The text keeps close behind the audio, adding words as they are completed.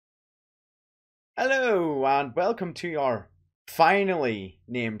Hello, and welcome to our finally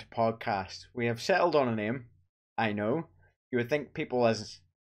named podcast. We have settled on a name. I know. You would think people as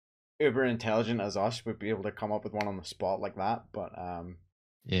uber intelligent as us would be able to come up with one on the spot like that, but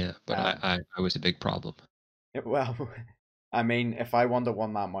Yeah, but I, um, I, I was a big problem. well, I mean, if I wanted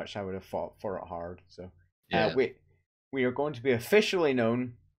one that much, I would have fought for it hard. So, Yeah, we are going to be officially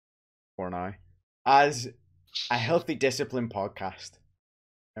known for now as a healthy discipline podcast.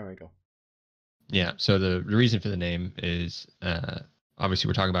 There we go. yeah. So the reason for the name is obviously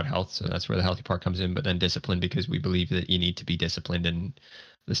we're talking about health, so that's where the healthy part comes in. But then discipline because we believe that you need to be disciplined in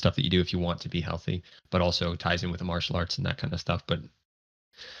the stuff that you do if you want to be healthy, but also ties in with the martial arts and that kind of stuff. But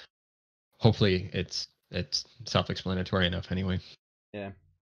hopefully it's self-explanatory enough anyway. Yeah.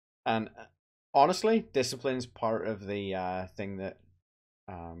 And honestly, discipline's part of the thing that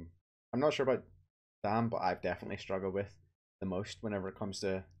um, I'm not sure about Dan, but I've definitely struggled with the most whenever it comes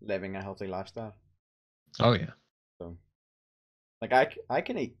to living a healthy lifestyle. Oh yeah, So, like, I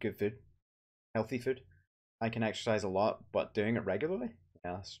can eat good food, healthy food. I can exercise a lot, but doing it regularly,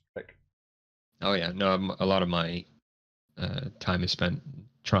 yeah, that's trick. oh yeah. No, a lot of my time is spent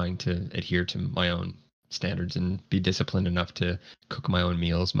trying to adhere to my own standards and be disciplined enough to cook my own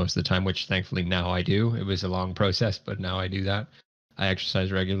meals most of the time, which thankfully now I do. It was a long process, but now I do that. I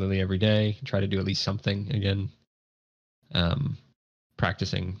exercise regularly every day, try to do at least something again, um,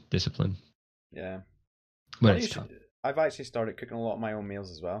 practicing discipline, Yeah. but Funny, it's tough. I've actually started cooking a lot of my own meals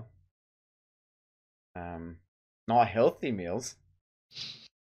as well. Not healthy meals.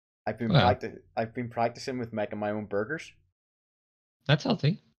 Well, I've been practicing with making my own burgers. that's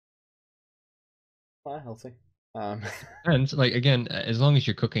healthy. Not healthy. Um, And like again, as long as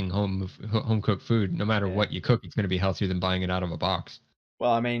you're cooking home cooked food, no matter yeah. what you cook, it's going to be healthier than buying it out of a box.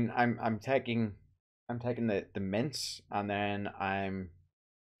 Well, I mean, I'm taking the mince and then I'm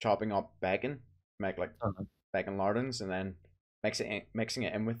chopping up bacon, make like Uh-huh. bacon lardons, and then mixing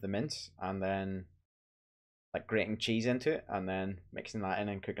it in with the mince, and then like grating cheese into it, and then mixing that in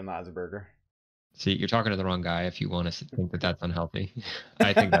and cooking that as a burger. See, you're talking to the wrong guy if you want to think that that's unhealthy.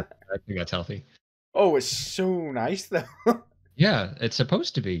 I think that's healthy. Oh, it's so nice though. Yeah, it's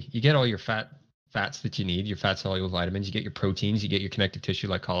supposed to be. You get all your fats that you need, your fat soluble vitamins, you get your proteins, you get your connective tissue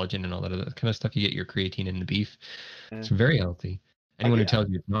like collagen and all that other kind of stuff. You get your creatine in the beef. Yeah. It's very healthy. I Anyone who get, tells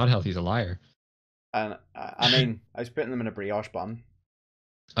you it's not healthy is a liar. and I mean, I was putting them in a brioche bun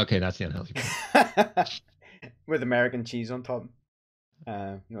Okay, that's the unhealthy part. with American cheese on top.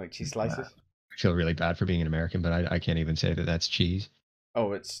 Like cheese Uh, slices. I feel really bad for being an American, but I can't even say that that's cheese.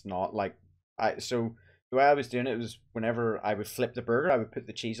 Oh, it's not like I. So the way I was doing it was whenever I would flip the burger, I would put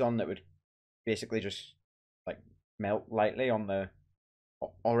the cheese on that would basically just like melt lightly on the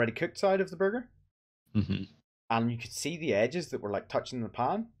already cooked side of the burger, Hmm. and you could see the edges that were like touching the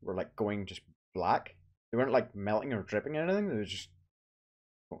pan were like going just black. They weren't like melting or dripping or anything. They were just.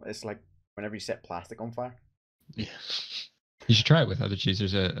 It's like whenever you set plastic on fire. Yeah. You should try it with other cheese.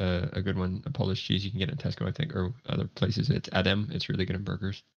 There's a good one, a Polish cheese you can get at Tesco, I think, or other places. It's Adem. It's really good in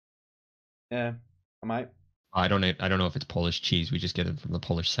burgers. Yeah, I might. I don't know if it's Polish cheese. We just get it from the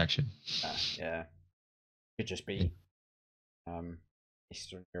Polish section. Yeah, could just Yeah. be um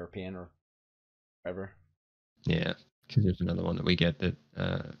Eastern European or whatever. Yeah, because there's another one that we get that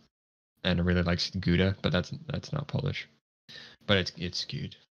Anna really likes Gouda, but that's not Polish. But it's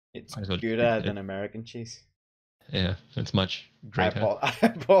good. It's Might as well just use Gouda it. than American cheese. Yeah, it's much greater. I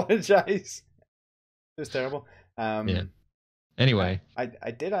apologize. It was terrible. Yeah. I, Anyway,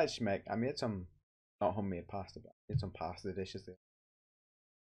 I did actually make. I made some not homemade pasta, but I made some pasta dishes there.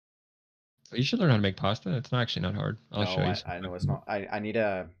 you should learn how to make pasta. It's not actually not hard. I'll show No, you I know some. it's not. I need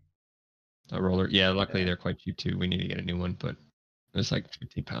a A roller. Yeah, luckily yeah they're quite cheap too. We need to get a new one, but it's like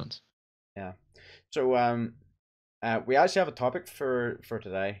 50 pounds. yeah. So we actually have a topic for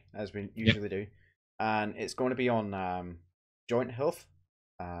today as we Yeah. usually do, and it's going to be on joint health.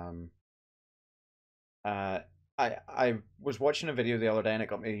 Um uh I was watching a video the other day and it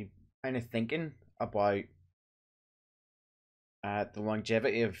got me kind of thinking about the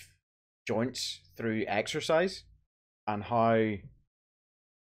longevity of joints through exercise and how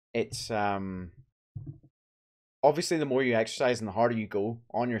it's obviously the more you exercise and the harder you go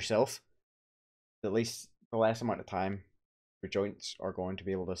on yourself, the less amount of time your joints are going to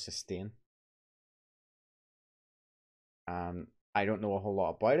be able to sustain. I don't know a whole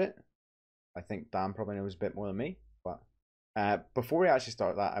lot about it. I think Dan probably knows a bit more than me. But before we actually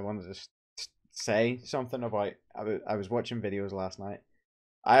start that, I wanted to say something about. I was watching videos last night.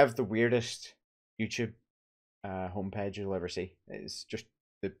 I have the weirdest YouTube homepage you'll ever see. It's just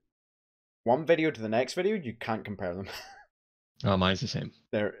the one video to the next video. You can't compare them. Oh, mine's the same.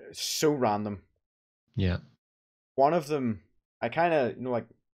 They're so random. Yeah. One of them, I kind of, like,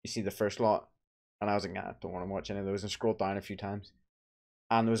 you see the first lot, and I was like, nah, I don't want to watch any of those, and scrolled down a few times.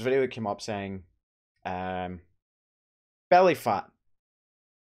 And there was a video that came up saying, belly fat.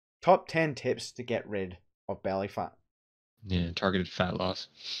 Top 10 tips to get rid of belly fat. Yeah, targeted fat loss.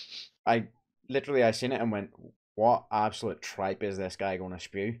 I seen it and went, what absolute tripe is this guy going to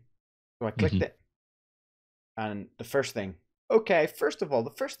spew? So I clicked it. And the first thing, okay, first of all, the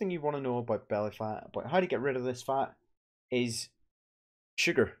first thing you want to know about belly fat, about how to get rid of this fat, is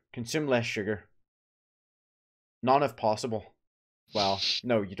sugar. Consume less sugar. None if possible. Well,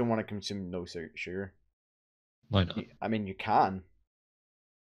 no, you don't want to consume no sugar. Why not? I mean, you can,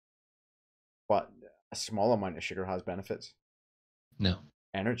 but a small amount of sugar has benefits. No.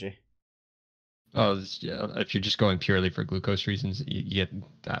 Energy. Oh, yeah. If you're just going purely for glucose reasons, you get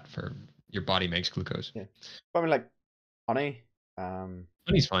that for your body makes glucose. Yeah, but I mean, like honey.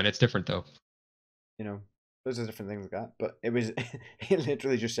 Honey's fine. It's different though. You know, those are different things like that. But it was, it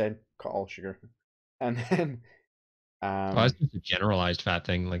literally just said cut all sugar, and then Well, it's just a generalized fat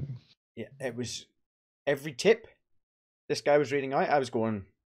thing. Like, yeah, it was every tip this guy was reading out. I was going,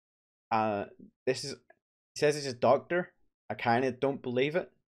 this is, he says he's a doctor. I kind of don't believe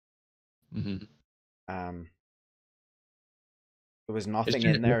it. There was nothing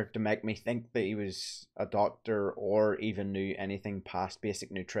in there to make me think that he was a doctor or even knew anything past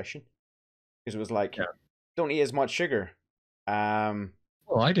basic nutrition. Because it was like, don't eat as much sugar. Well,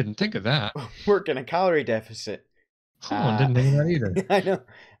 I didn't think of that. Work in a calorie deficit. I didn't think of that either.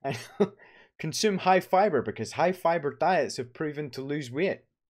 I know. Consume high fiber because high fiber diets have proven to lose weight.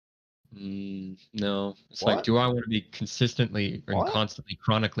 No, it's like, do I want to be consistently and constantly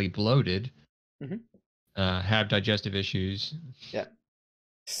chronically bloated? Have digestive issues? Yeah.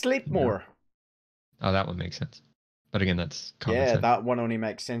 Sleep more. Oh, that one makes sense. But again, that's common sense. That one only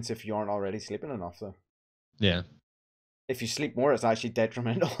makes sense if you aren't already sleeping enough, though. Yeah. If you sleep more, it's actually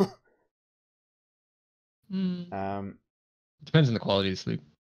detrimental. Depends on the quality of sleep.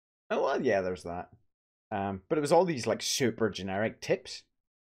 Oh well, yeah, there's that. But it was all these like super generic tips.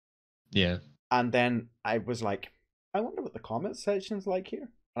 Yeah. And then I was like, I wonder what the comment section's like here.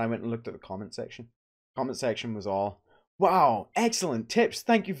 And I went and looked at the comment section. Comment section was all, wow, excellent tips.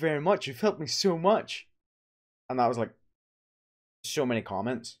 Thank you very much. You've helped me so much. And that was like so many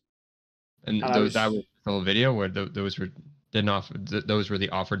comments. And that was the whole video where those were those were the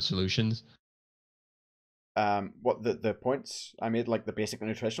offered solutions. What the points I made, like the basic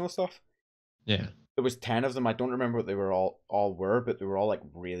nutritional stuff. Yeah. There was 10 of them. I don't remember what they were all were, but they were all like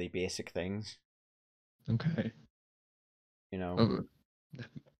really basic things. Okay. You know.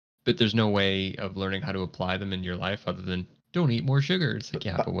 But there's no way of learning how to apply them in your life other than don't eat more sugar. It's like,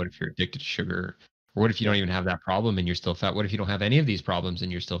 but what if you're addicted to sugar? Or what if you don't even have that problem and you're still fat? What if you don't have any of these problems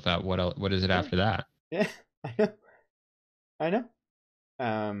and you're still fat? What else, what is it after that? Yeah, I know.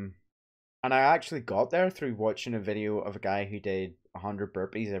 And I actually got there through watching a video of a guy who did 100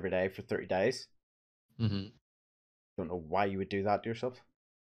 burpees every day for 30 days. Don't know why you would do that to yourself.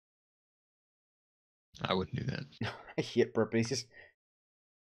 I wouldn't do that. I hate burpees.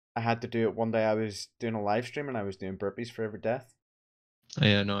 I had to do it one day. I was doing a live stream and I was doing burpees for every death. Oh,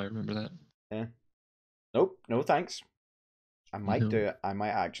 yeah, no, I remember that. Yeah. Nope, no thanks. I might do it. I might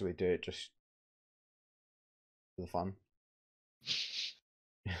actually do it just for the fun.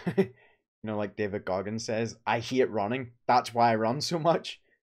 You know, like David Goggins says, I hate running. That's why I run so much.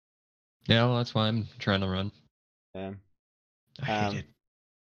 Yeah, well, that's why I'm trying to run. Yeah. I hate it.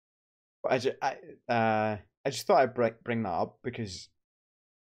 But I just thought I'd bring that up because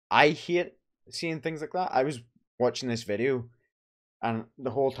I hate seeing things like that. I was watching this video and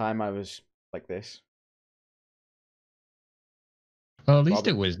the whole time I was like this. Well, at least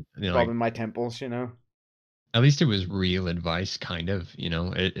it was, you know, rubbing my temples, you know. At least it was real advice, kind of, you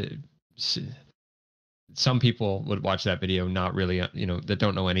know. Some people would watch that video not really, you know, that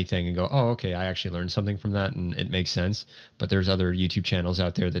don't know anything and go, oh, okay, I actually learned something from that and it makes sense. But there's other YouTube channels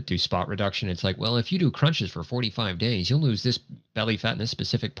out there that do spot reduction. It's like, well, if you do crunches for 45 days, you'll lose this belly fat in this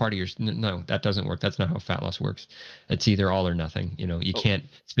specific part of your... No, that doesn't work. That's not how fat loss works. It's either all or nothing. You know, you can't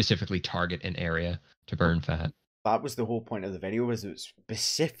specifically target an area to burn fat. That was the whole point of the video, was it was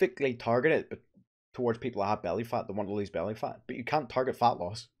specifically targeted towards people that have belly fat, that want to lose belly fat. But you can't target fat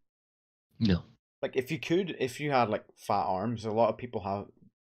loss. No. Like if you had like fat arms, a lot of people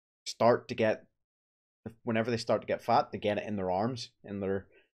whenever they start to get fat, they get it in their arms, in their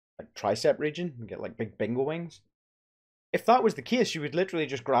like tricep region, and get like big bingo wings. If that was the case, you would literally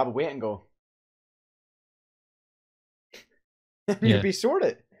just grab a weight and go. You'd be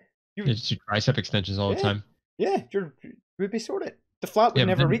sorted. It's your tricep extensions all the time. Yeah, you would be sorted. The flat would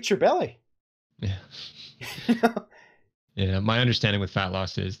never reach your belly. Yeah. Yeah, my understanding with fat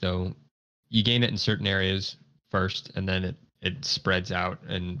loss is though you gain it in certain areas first, and then it spreads out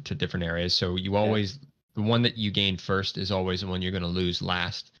into different areas. So you Yeah, always the one that you gain first is always the one you're going to lose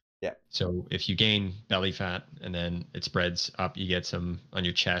last. yeah, So if you gain belly fat and then it spreads up, you get some on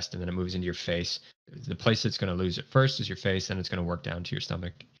your chest and then it moves into your face. The place that's going to lose it first is your face, and it's going to work down to your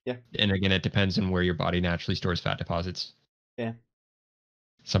stomach. yeah, And again, it depends on where your body naturally stores fat deposits. yeah.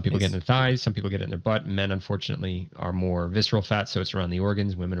 Some people get in It's their thighs, some people get it in their butt. Men, unfortunately, are more visceral fat, so it's around the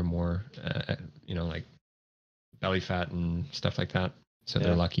organs. Women are more, like belly fat and stuff like that. So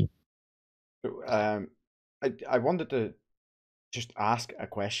they're yeah. lucky. So, I wanted to just ask a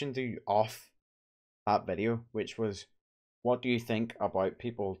question to you off that video, which was, what do you think about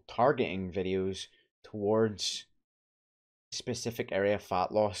people targeting videos towards specific area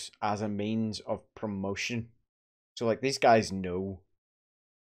fat loss as a means of promotion? So like these guys know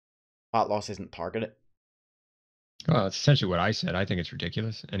fat loss isn't targeted. Well, it's essentially what I said. I think it's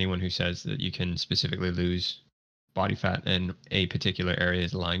ridiculous. Anyone who says that you can specifically lose body fat in a particular area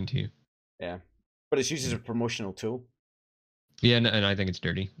is lying to you. Yeah. But it's used as Yeah. a promotional tool. Yeah, and I think it's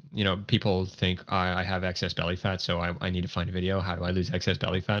dirty. People think I have excess belly fat, so I need to find a video. How do I lose excess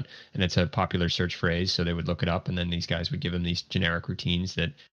belly fat? And it's a popular search phrase, so they would look it up, and then these guys would give them these generic routines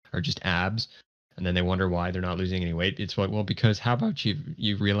that are just abs, and then they wonder why they're not losing any weight. It's like, well, because how about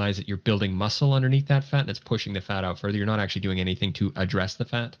you realize that you're building muscle underneath that fat, and it's pushing the fat out further. You're not actually doing anything to address the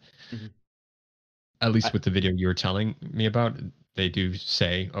fat. Mm-hmm. At I, least with the video you were telling me about, they do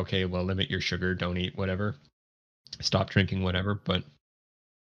say, okay, well, limit your sugar, don't eat whatever, stop drinking whatever, but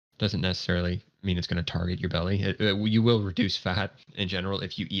doesn't necessarily mean it's going to target your belly. You will reduce fat in general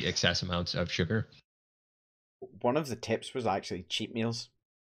if you eat excess amounts of sugar. one of the tips was actually cheat meals.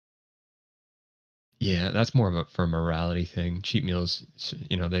 Yeah, that's more of a for a morality thing. Cheat meals,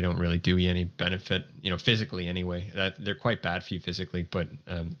 they don't really do you any benefit, physically anyway. That they're quite bad for you physically, but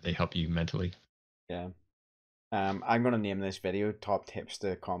they help you mentally. Yeah. I'm gonna name this video "Top Tips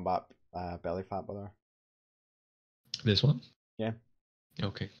to Combat Belly Fat," by the way. This one? Yeah.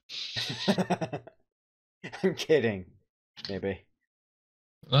 Okay. I'm kidding. Maybe.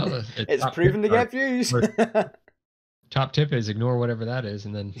 Well, It's proven to get views. Top tip is ignore whatever that is,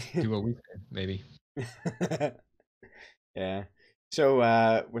 and then do what we say. Maybe. Yeah.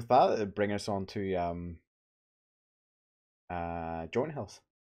 So with that, it'll bring us on to joint health.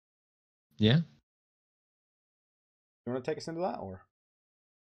 Yeah. You want to take us into that, or?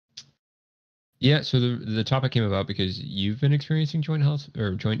 Yeah, so the topic came about because you've been experiencing joint health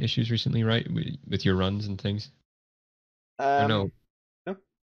or joint issues recently, right? With your runs and things. Or no? No,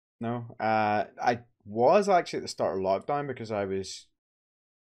 no. I was actually at the start of lockdown because I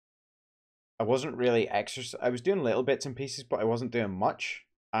wasn't really exercising. I was doing little bits and pieces, but I wasn't doing much,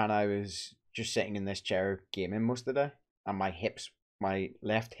 and I was just sitting in this chair gaming most of the day, and my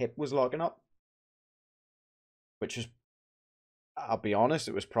left hip was locking up, which was, I'll be honest,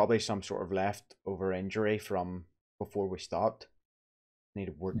 it was probably some sort of leftover injury from before we stopped.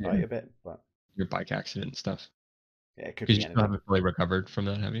 Needed worked out a bit, but Your bike accident and stuff. yeah, it could Because be you still anything. haven't fully recovered from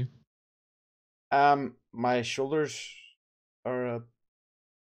that, have you? My shoulders are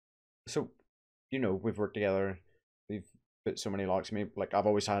so we've worked together. We've put so many locks in me. Like I've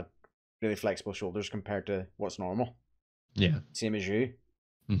always had really flexible shoulders compared to what's normal. Yeah. Same as you,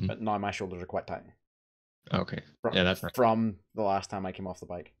 Mm-hmm. but now my shoulders are quite tight. Okay. Yeah, that's right. From the last time I came off the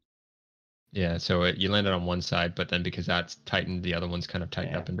bike. Yeah, so you landed on one side, but then because that's tightened, the other one's kind of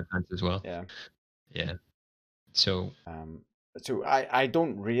tightened up in defense as well. Yeah. Yeah. So So I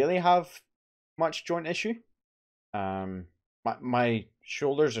don't really have much joint issue. My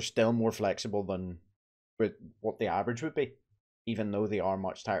shoulders are still more flexible than with what the average would be, even though they are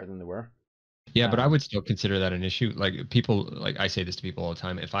much tighter than they were. yeah, but I would still consider that an issue. Like people, like I say this to people all the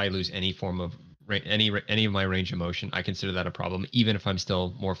time. If I lose any form of any of my range of motion, I consider that a problem, even if I'm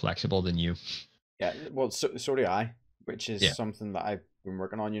still more flexible than you. Yeah, well, so do I, which is something that I've been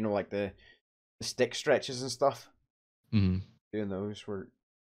working on. Like the stick stretches and stuff. Mm-hmm. Doing those, where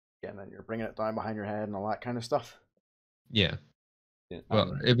you're bringing it down behind your head and all that kind of stuff. Yeah.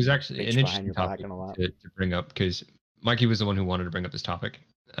 Well, it was actually an interesting topic to bring up because Mikey was the one who wanted to bring up this topic,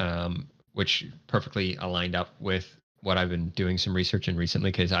 which perfectly aligned up with what I've been doing some research in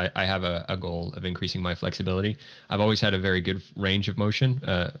recently because I have a goal of increasing my flexibility. I've always had a very good range of motion,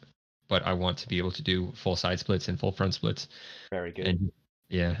 but I want to be able to do full side splits and full front splits. Very good.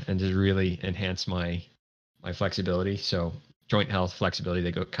 And just really enhance my flexibility. So joint health, flexibility,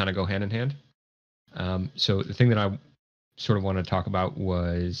 they kind of go hand in hand. So the thing that I sort of wanted to talk about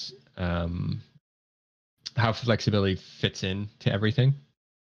was how flexibility fits in to everything,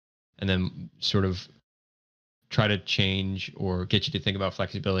 and then sort of try to change or get you to think about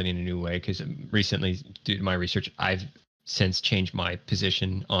flexibility in a new way. Because recently, due to my research, I've since changed my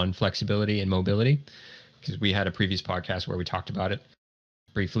position on flexibility and mobility, because we had a previous podcast where we talked about it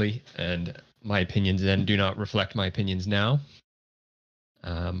briefly, and my opinions then do not reflect my opinions now.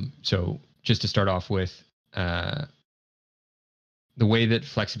 So just to start off with, the way that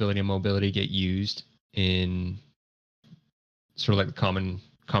flexibility and mobility get used in sort of like the common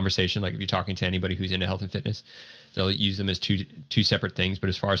conversation, like if you're talking to anybody who's into health and fitness, they'll use them as two separate things. But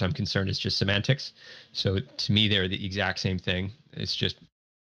as far as I'm concerned, it's just semantics. So to me, they're the exact same thing. It's just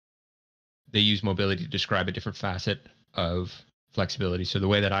they use mobility to describe a different facet of flexibility. So the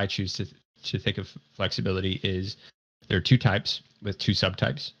way that I choose to think of flexibility is there are two types with two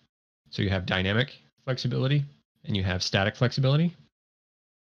subtypes. So you have dynamic flexibility and you have static flexibility.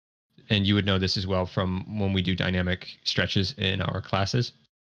 And you would know this as well from when we do dynamic stretches in our classes.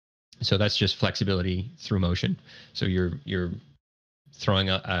 So that's just flexibility through motion. So you're throwing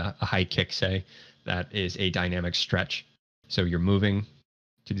a high kick, say, that is a dynamic stretch. So you're moving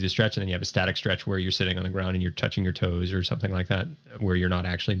to do the stretch, and then you have a static stretch where you're sitting on the ground and you're touching your toes or something like that, where you're not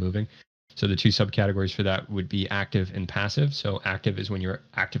actually moving. So the two subcategories for that would be active and passive. So active is when you're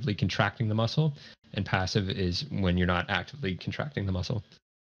actively contracting the muscle, and passive is when you're not actively contracting the muscle.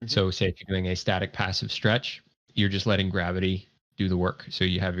 So say if you're doing a static passive stretch, you're just letting gravity do the work. So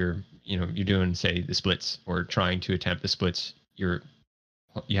you have you're doing, say, the splits or trying to attempt the splits. You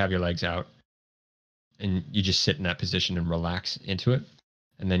have your legs out and you just sit in that position and relax into it.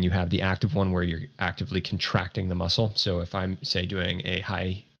 And then you have the active one where you're actively contracting the muscle. So if I'm, say, doing a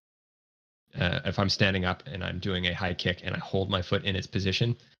high, if I'm standing up and I'm doing a high kick and I hold my foot in its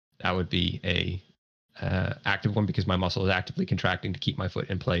position, that would be a active one because my muscle is actively contracting to keep my foot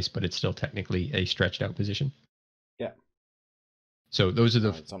in place, but it's still technically a stretched out position. Yeah. So those are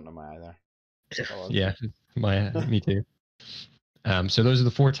the something in my eye there. Yeah, me too. So those are the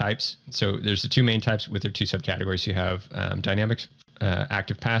four types. So there's the two main types with their two subcategories. You have dynamic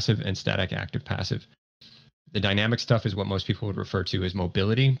active passive and static active passive. The dynamic stuff is what most people would refer to as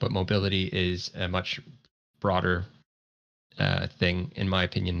mobility, but mobility is a much broader thing in my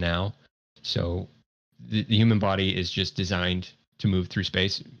opinion now. So the human body is just designed to move through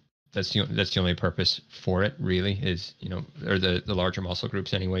space. That's the only purpose for it, really, is, or the larger muscle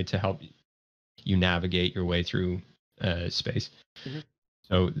groups anyway, to help you navigate your way through space. Mm-hmm.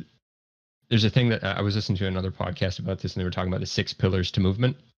 So there's a thing that I was listening to another podcast about this, and they were talking about the 6 pillars to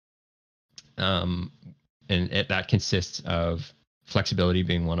movement. And that consists of flexibility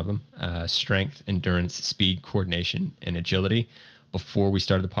being one of them, strength, endurance, speed, coordination, and agility. Before we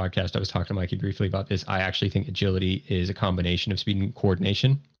started the podcast, I was talking to Mikey briefly about this. I actually think agility is a combination of speed and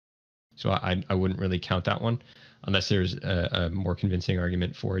coordination. So I wouldn't really count that one unless there's a more convincing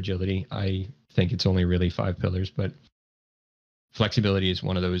argument for agility. I think it's only really 5 pillars, but flexibility is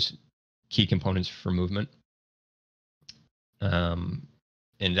one of those key components for movement. And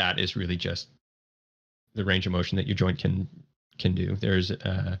that is really just the range of motion that your joint can do. There's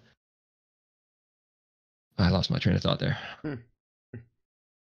I lost my train of thought there.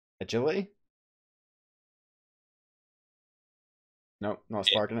 Agility? No, not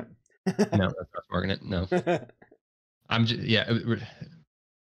sparking it. No, that's not sparking it. No. I'm just, yeah.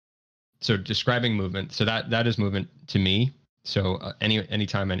 So describing movement. So that is movement to me. So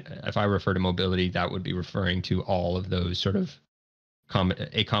anytime if I refer to mobility, that would be referring to all of those sort of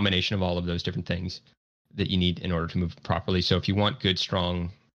a combination of all of those different things that you need in order to move properly. So if you want good,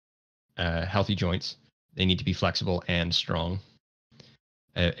 strong, healthy joints, they need to be flexible and strong.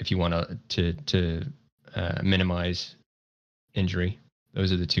 If you want to minimize injury,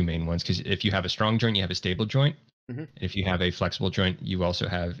 those are the two main ones. Because if you have a strong joint, you have a stable joint. Mm-hmm. If you have a flexible joint, you also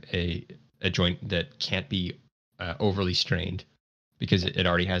have a joint that can't be overly strained because it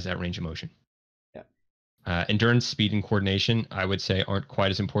already has that range of motion. Yeah. Endurance, speed, and coordination, I would say, aren't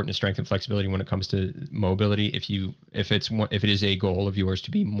quite as important as strength and flexibility when it comes to mobility. If it is a goal of yours to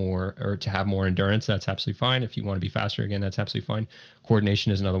be more or to have more endurance, that's absolutely fine. If you want to be faster, again, that's absolutely fine.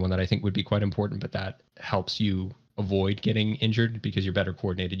 Coordination is another one that I think would be quite important, but that helps you avoid getting injured because you're better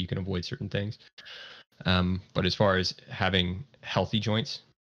coordinated. You can avoid certain things. But as far as having healthy joints,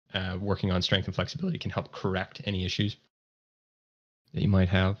 working on strength and flexibility can help correct any issues that you might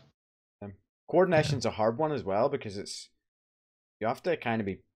have. Coordination's a hard one as well because you have to kind of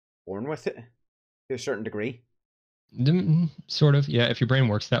be born with it to a certain degree. Sort of, yeah. If your brain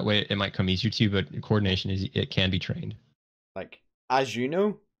works that way, it might come easier to you. But coordination it can be trained. Like, as you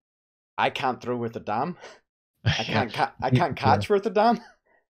know, I can't throw with a dam. I can't catch with a dam.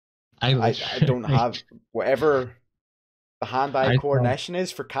 I don't have whatever the hand-eye I saw, coordination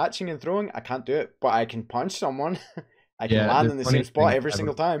is for catching and throwing. I can't do it, but I can punch someone. I can yeah, land the in the same funniest spot thing every ever.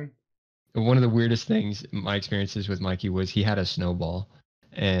 single time. One of the weirdest things my experiences with Mikey was he had a snowball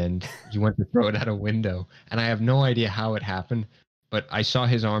and he went to throw it at a window. And I have no idea how it happened, but I saw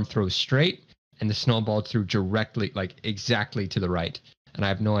his arm throw straight and the snowball threw directly, like exactly to the right. And I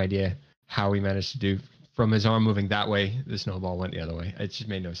have no idea how he managed to do from his arm moving that way, the snowball went the other way. It just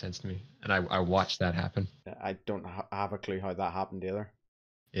made no sense to me. And I watched that happen. I don't have a clue how that happened either.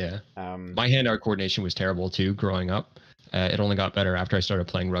 Yeah. Um, My hand-eye coordination was terrible too growing up. It only got better after I started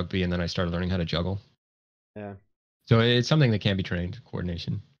playing rugby and then I started learning how to juggle. yeah. So it's something that can be trained,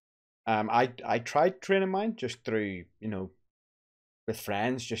 coordination. I tried training mine just through, with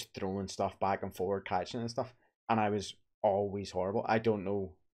friends, just throwing stuff back and forward, catching and stuff, and I was always horrible. I don't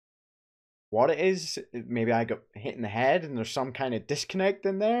know what it is. Maybe I got hit in the head and there's some kind of disconnect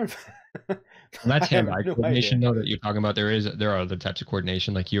in there. I That's have hand-eye no coordination, idea. though, that you're talking about. There are other types of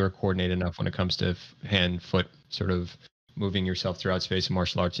coordination. Like you are coordinated enough when it comes to hand, foot, sort of moving yourself throughout space in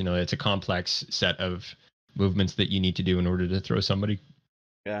martial arts. It's a complex set of movements that you need to do in order to throw somebody.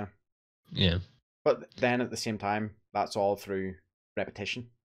 Yeah. Yeah, But then at the same time, that's all through repetition.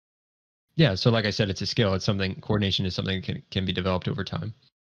 yeah. So, like I said, it's a skill. It's something. Coordination is something that can be developed over time.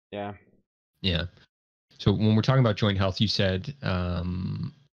 Yeah. Yeah. So when we're talking about joint health, you said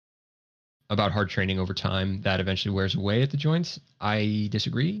about hard training over time that eventually wears away at the joints. I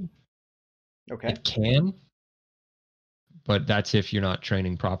disagree. Okay. It can, but that's if you're not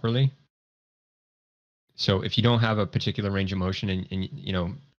training properly. So if you don't have a particular range of motion and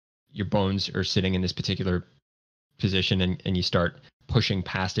your bones are sitting in this particular position and you start pushing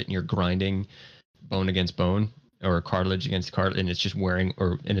past it and you're grinding bone against bone or cartilage against cartilage and it's just wearing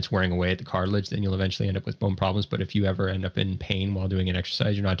away at the cartilage, then you'll eventually end up with bone problems. But if you ever end up in pain while doing an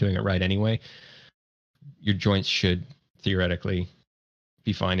exercise, you're not doing it right anyway. Your joints should theoretically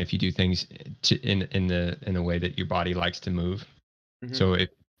be fine if you do things in the way that your body likes to move. Mm-hmm. So if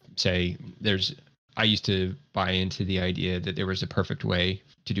say I used to buy into the idea that there was a perfect way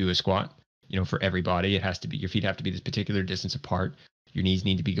to do a squat. For everybody, your feet have to be this particular distance apart. Your knees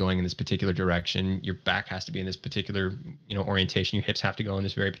need to be going in this particular direction. Your back has to be in this particular, orientation. Your hips have to go in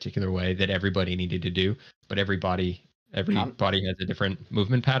this very particular way that everybody needed to do. But every body has a different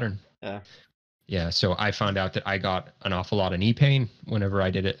movement pattern. Yeah. Yeah. So I found out that I got an awful lot of knee pain whenever I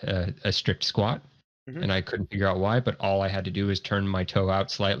did a strict squat. Mm-hmm. And I couldn't figure out why, but all I had to do was turn my toe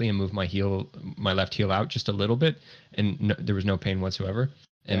out slightly and move my left heel out just a little bit, and there was no pain whatsoever.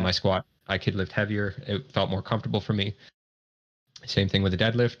 And my squat, I could lift heavier. It felt more comfortable for me. Same thing with the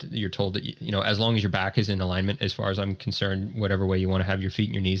deadlift. You're told that as long as your back is in alignment, as far as I'm concerned, whatever way you want to have your feet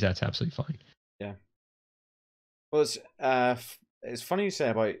and your knees, that's absolutely fine. Yeah. Well, it's funny you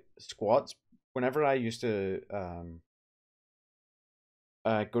say about squats. Whenever I used to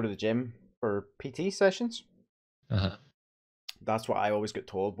go to the gym for PT sessions, that's what I always got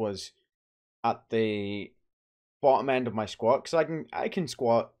told was at the bottom end of my squat, because I can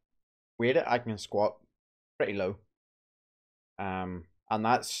squat weighted, I can squat pretty low. And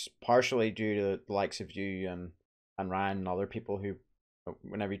that's partially due to the likes of you and Ryan and other people who,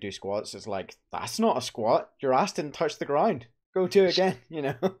 whenever you do squats, it's like, that's not a squat. Your ass didn't touch the ground. Go do it again,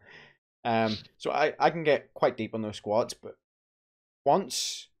 So I can get quite deep on those squats, but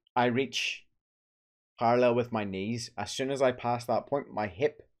once I reach parallel with my knees, as soon as I pass that point, my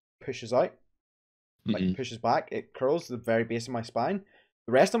hip pushes out, pushes back. It curls to the very base of my spine.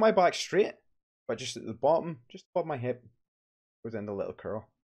 The rest of my back's straight, but just at the bottom, just above my hip, goes into a little curl.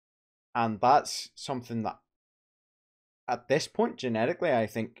 And that's something that, at this point, genetically, I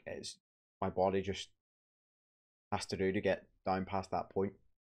think is my body just has to do to get down past that point.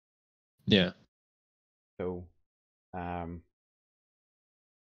 Yeah. So,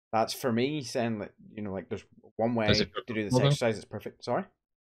 that's for me saying that, like there's one way to do this exercise that's perfect. Sorry?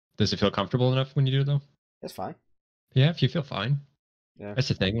 Does it feel comfortable enough when you do it though? It's fine. Yeah, if you feel fine. Yeah. That's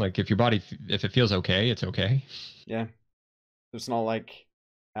the thing. Like if it feels okay, it's okay. Yeah. It's not like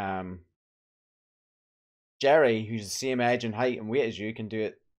Jerry, who's the same age and height and weight as you, can do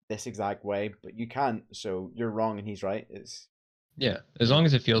it this exact way, but you can't, so you're wrong and he's right. Yeah, as long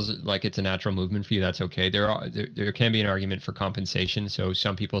as it feels like it's a natural movement for you, that's okay. There can be an argument for compensation. So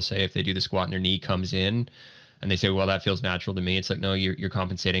some people say if they do the squat and their knee comes in, and they say, "Well, that feels natural to me." It's like, no, you're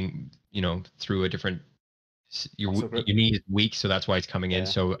compensating, through a different. Your knee is weak, so that's why it's coming in.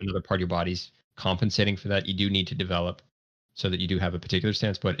 So another part of your body's compensating for that. You do need to develop so that you do have a particular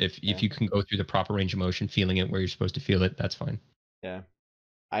stance. But if you can go through the proper range of motion, feeling it where you're supposed to feel it, that's fine. Yeah,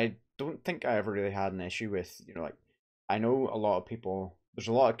 I don't think I ever really had an issue with, like, I know a lot of people, there's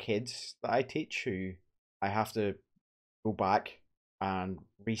a lot of kids that I teach who I have to go back and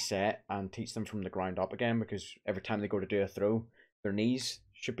reset and teach them from the ground up again, because every time they go to do a throw, their knees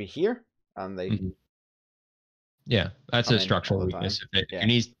should be here and they Yeah, that's come a in all structural the time. weakness. If Yeah. your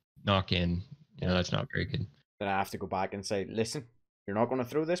knees knock in, Yeah. that's not very good. Then I have to go back and say, listen, you're not going to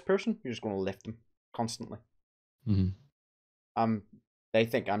throw this person, you're just going to lift them constantly. They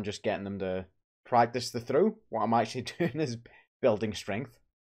think I'm just getting them to practice the throw. What I'm actually doing is building strength.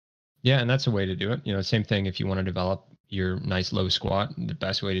 Yeah, and that's a way to do it. Same thing if you want to develop your nice low squat, the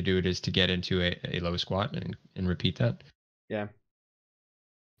best way to do it is to get into a low squat and repeat that. Yeah.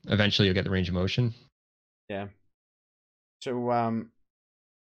 Eventually you'll get the range of motion. Yeah. So I'm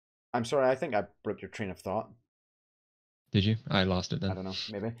sorry, I think I broke your train of thought. Did you? I lost it then. I don't know,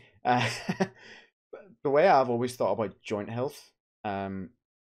 maybe. The way I've always thought about joint health, not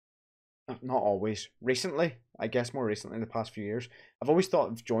always, recently, I guess more recently in the past few years, I've always thought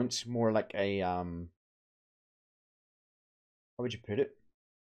of joints more like a how would you put it?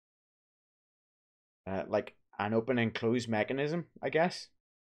 Like an open and close mechanism, I guess.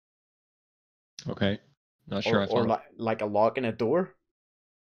 Okay. Not sure. Or like a lock in a door.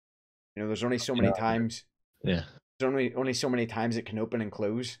 There's only so many times. Yeah. There's only so many times it can open and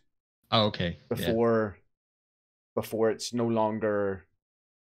close. Oh, okay. Before it's no longer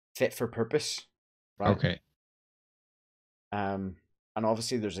fit for purpose. Right? Okay. And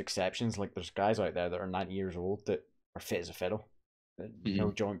obviously there's exceptions. Like there's guys out there that are 90 years old that are fit as a fiddle.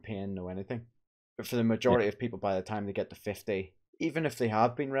 No joint pain, no anything. But for the majority of people, by the time they get to 50, even if they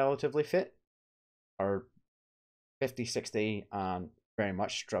have been relatively fit, are 50, 60, and very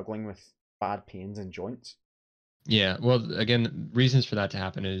much struggling with bad pains in joints. Yeah, well, again, reasons for that to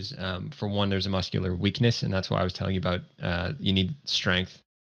happen is, for one, there's a muscular weakness, and that's why I was telling you about you need strength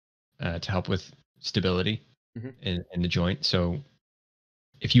to help with stability in the joint. So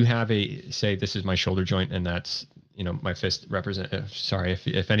if you have say this is my shoulder joint, and that's, my fist represent. Sorry,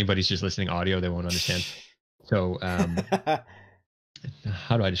 if anybody's just listening audio, they won't understand. So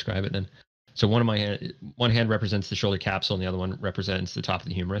how do I describe it then? So one hand represents the shoulder capsule, and the other one represents the top of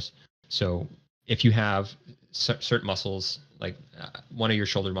the humerus. So if you have certain muscles, like one of your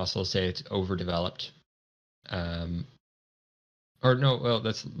shoulder muscles, say it's overdeveloped, or no, well,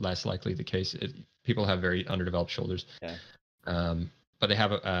 that's less likely the case. People have very underdeveloped shoulders. Yeah. But they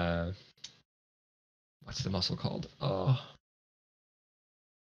have what's the muscle called? Oh,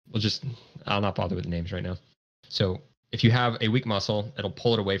 I'll not bother with the names right now. So if you have a weak muscle, it'll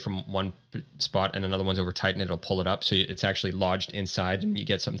pull it away from one spot, and another one's over tight, and it'll pull it up. So it's actually lodged inside, and you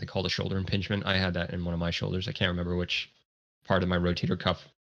get something called a shoulder impingement. I had that in one of my shoulders. I can't remember which part of my rotator cuff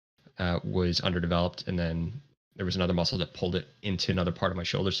was underdeveloped, and then there was another muscle that pulled it into another part of my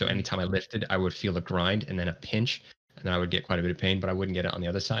shoulder. So anytime I lifted, I would feel a grind and then a pinch, and then I would get quite a bit of pain, but I wouldn't get it on the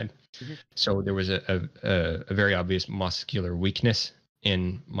other side. So there was a very obvious muscular weakness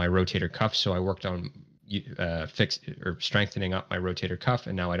in my rotator cuff. So I worked on strengthening up my rotator cuff,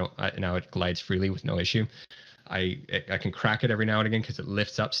 and now now it glides freely with no issue. I can crack it every now and again because it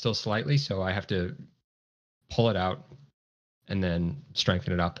lifts up still slightly, so I have to pull it out and then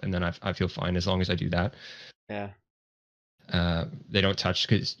strengthen it up, and then I feel fine as long as I do that. Yeah. They don't touch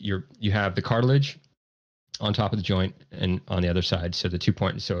because you have the cartilage on top of the joint and on the other side. So the 2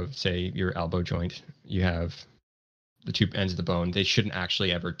 points. So say your elbow joint, you have the two ends of the bone. They shouldn't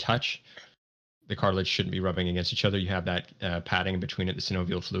actually ever touch. The cartilage shouldn't be rubbing against each other. You have that padding in between it, the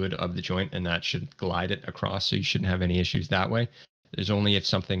synovial fluid of the joint, and that should glide it across. So you shouldn't have any issues that way. There's only if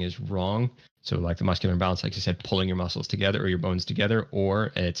something is wrong. So like the muscular imbalance, like I said, pulling your muscles together or your bones together,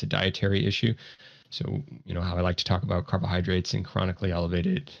 or it's a dietary issue. So, how I like to talk about carbohydrates and chronically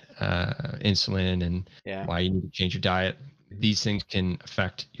elevated insulin and why you need to change your diet. These things can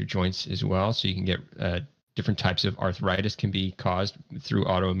affect your joints as well. So you can get different types of arthritis can be caused through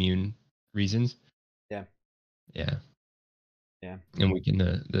autoimmune reasons. Yeah. And weaken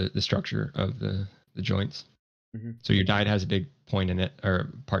the structure of the joints. So your diet has a big point in it, or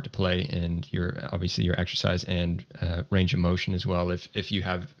part to play, and obviously your exercise and range of motion as well. If you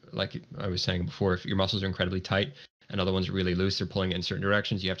have, like I was saying before, if your muscles are incredibly tight and other ones are really loose, they're pulling it in certain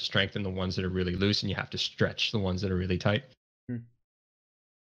directions, you have to strengthen the ones that are really loose, and you have to stretch the ones that are really tight.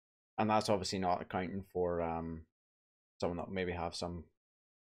 And that's obviously not accounting for someone that maybe have some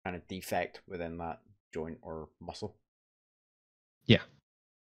kind of defect within that joint or muscle. Yeah.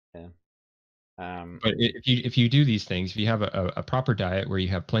 But if you do these things, if you have a proper diet where you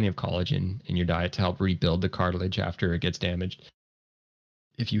have plenty of collagen in your diet to help rebuild the cartilage after it gets damaged,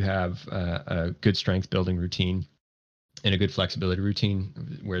 if you have a good strength building routine and a good flexibility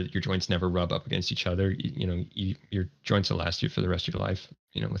routine where your joints never rub up against each other, your joints will last you for the rest of your life,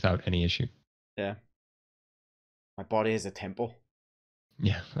 without any issue. Yeah. my body is a temple.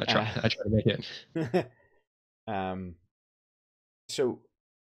 Yeah, I try to make it. um, so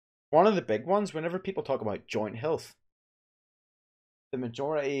one of the big ones, whenever people talk about joint health, the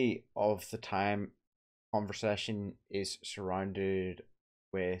majority of the time conversation is surrounded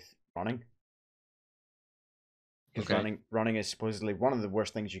with running. Because Okay. running is supposedly one of the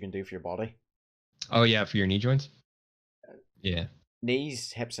worst things you can do for your body. Oh yeah, for your knee joints. Yeah,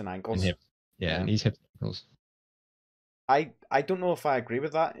 Knees, hips, and and ankles. hips. Yeah, Yeah. knees, hips, ankles. I don't know if I agree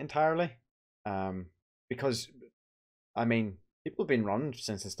with that entirely. Because I mean, people have been running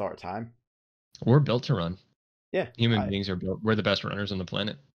since the start of time. We're built to run. Yeah. Human beings are built. We're the best runners on the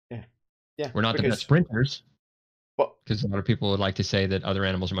planet. Yeah. Yeah. We're not the best Because sprinters, but because a lot of people would like to say that other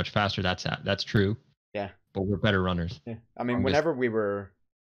animals are much faster. That's true, yeah. but we're better runners. Yeah. I mean, Long distance. whenever we were,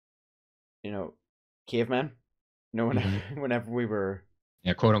 cavemen, whenever Mhm. whenever we were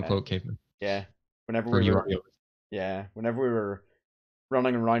Yeah, quote uh, unquote caveman. yeah, whenever For we you were audio. whenever we were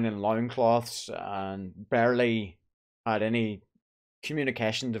running around in loincloths and barely had any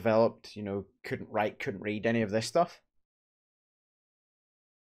communication developed, couldn't write, couldn't read any of this stuff.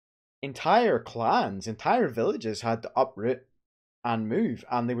 Entire clans, entire villages had to uproot and move,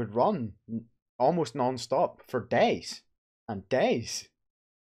 and they would run almost non-stop for days and days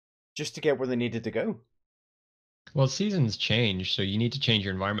just to get where they needed to go. Well, seasons change, so you need to change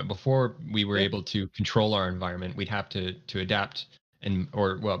your environment. Before we were Yeah, able to control our environment, we'd have to adapt, and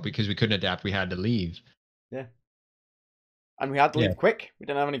or well, because we couldn't adapt, we had to leave. yeah. And we had to Yeah, leave quick. We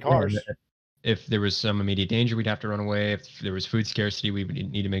didn't have any yeah. And cars. if there was some immediate danger, we'd have to run away. If there was food scarcity, we would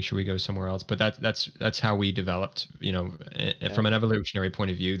need to make sure we go somewhere else. But that's how we developed. Yeah, From an evolutionary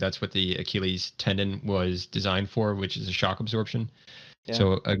point of view, that's what the Achilles tendon was designed for, which is a shock absorption. yeah,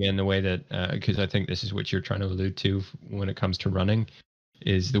 So again, the way that because I think this is what you're trying to allude to when it comes to running,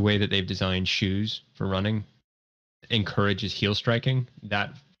 is the way that they've designed shoes for running encourages heel striking.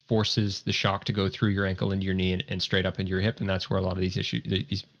 That forces the shock to go through your ankle into your knee and straight up into your hip, and that's where a lot of these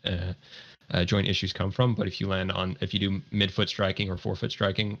joint issues come from. But if you do midfoot striking or forefoot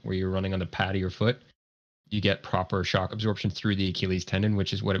striking, where you're running on the pad of your foot, you get proper shock absorption through the Achilles tendon,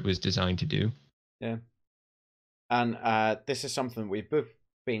 which is what it was designed to do. yeah. And this is something we've both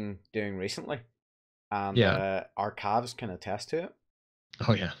been doing recently, and Yeah. our calves can attest to it.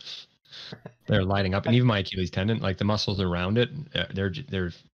 Oh yeah. They're lighting up, and even my Achilles tendon, like the muscles around it,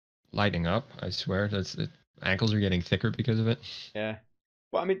 they're lighting up. I swear, the ankles are getting thicker because of it. Yeah.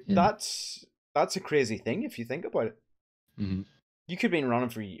 Well, I mean, Yeah. that's a crazy thing if you think about it. Hmm. You could have been running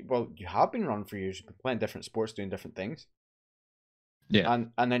you have been running for years. You've been playing different sports, doing different things, Yeah.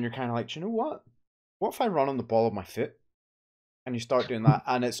 and then you're kind of like, "Do you know what? What if I run on the ball of my foot?" And you start doing that,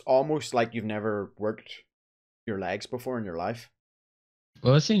 and it's almost like you've never worked your legs before in your life.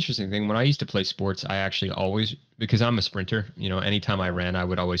 Well, that's the interesting thing. When I used to play sports, I actually always, because I'm a sprinter, anytime I ran, I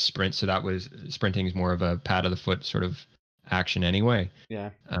would always sprint. So that was sprinting is more of a pad of the foot sort of action anyway. Yeah,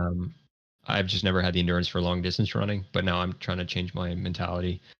 Um, I've just never had the endurance for long distance running, but now I'm trying to change my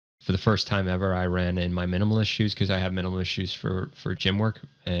mentality. For the first time ever, I ran in my minimalist shoes because I have minimalist shoes for gym work,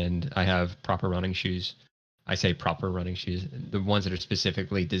 and I have proper running shoes. I say proper running shoes, the ones that are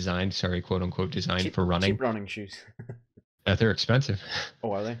specifically designed, sorry, quote unquote, designed for running. cheap running shoes. They're expensive.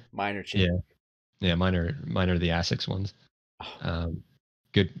 Oh, are they? Mine are cheap. Yeah, yeah, mine are the Asics ones. Oh,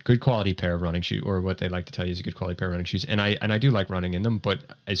 Good quality pair of running shoes, or what they like to tell you is a good quality pair of running shoes. And I do like running in them, but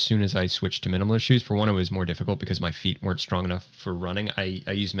as soon as I switched to minimalist shoes, for one, it was more difficult because my feet weren't strong enough for running. I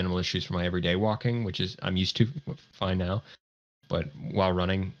use minimalist shoes for my everyday walking, which is I'm used to fine now. But while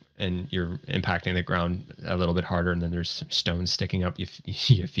running and you're impacting the ground a little bit harder, and then there's some stones sticking up,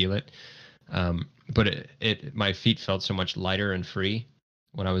 you feel it. But my feet felt so much lighter and free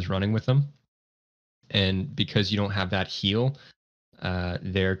when I was running with them, and because you don't have that heel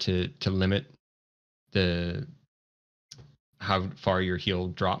there to limit the how far your heel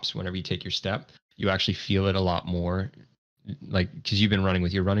drops whenever you take your step, you actually feel it a lot more. Like because you've been running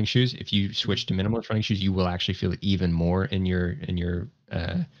with your running shoes, if you switch to minimalist running shoes, you will actually feel it even more in your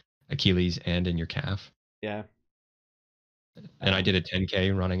Achilles and in your calf. yeah. And I did a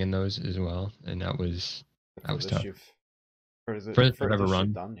 10K running in those as well, and that was The tough furthest you've furthest I've ever furthest you've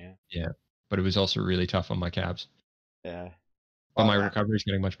run. done, yeah. Yeah, but it was also really tough on my calves. Yeah. But my Well, recovery is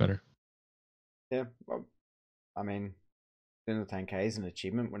getting much better. yeah. Well, I mean, doing the 10K is an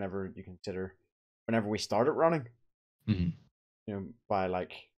achievement whenever you consider whenever we started running. Hmm. By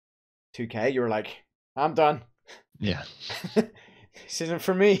like 2K, you were like, I'm done. Yeah. This isn't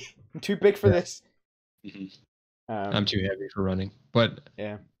for me. I'm too big for Yeah. this. Hmm. I'm too heavy for running, but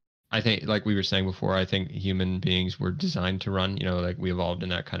Yeah. I think, like we were saying before, I think human beings were designed to run. Like we evolved in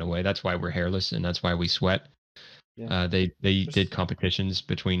that kind of way. That's why we're hairless, and that's why we sweat. Yeah. They did There's, competitions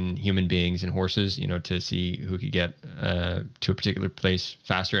between human beings and horses, to see who could get to a particular place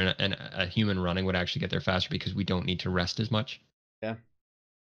faster, and a human running would actually get there faster because we don't need to rest as much. yeah.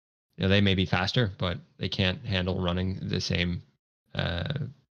 They may be faster, but they can't handle running the same uh,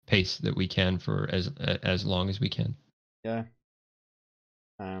 pace that we can for as long as we can. Yeah.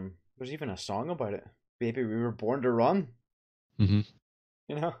 There's even a song about it. Baby, we were born to run. Mm-hmm.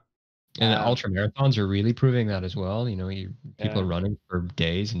 You know. And Um. ultra marathons are really proving that as well. People Yeah. are running for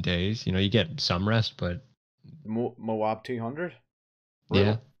days and days. You get some rest, but Moab 200. yeah.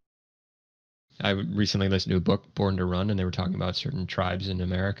 Brutal. I recently listened to a book, Born to Run, and they were talking about certain tribes in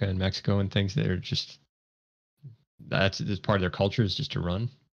America and Mexico and things that are just that's part of their culture is just to run,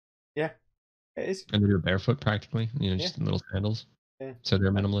 Yeah. It is. and they do it barefoot practically. Yeah. Just in little sandals. Yeah. So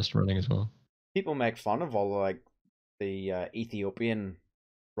they're minimalist running as well. People make fun of all the Ethiopian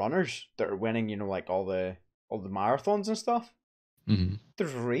runners that are winning. Like all the marathons and stuff. Hmm.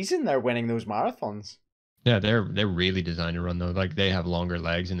 There's a reason they're winning those marathons. Yeah, they're really designed to run though. Like they have longer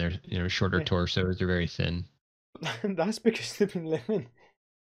legs and they're shorter Yeah. torsos. They're very thin. That's because they've been living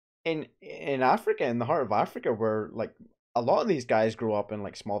in Africa, in the heart of Africa, where like a lot of these guys grow up in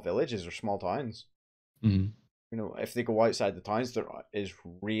like small villages or small towns. Hmm. If they go outside the towns, there is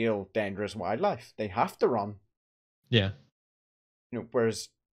real dangerous wildlife. They have to run. Yeah. Whereas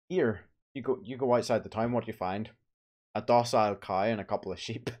here, you go outside the town, what do you find? A docile cow and a couple of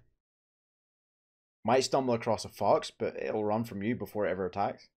sheep. Might stumble across a fox, but it'll run from you before it ever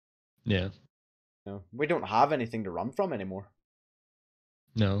attacks. Yeah. We don't have anything to run from anymore.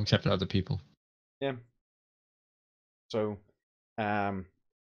 No, except for other people. Yeah. So, and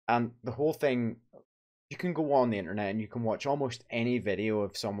the whole thing, you can go on the internet and you can watch almost any video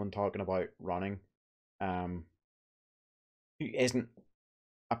of someone talking about running, who isn't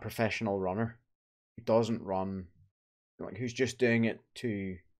a professional runner, who doesn't run, like who's just doing it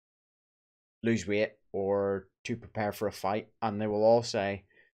to lose weight or to prepare for a fight, and they will all say,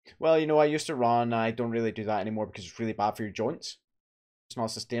 well, I used to run, I don't really do that anymore because it's really bad for your joints. It's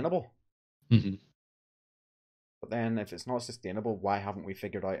not sustainable. Hmm. But then if it's not sustainable, why haven't we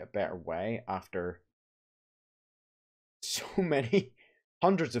figured out a better way after so many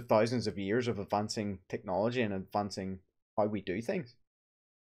hundreds of thousands of years of advancing technology and advancing how we do things?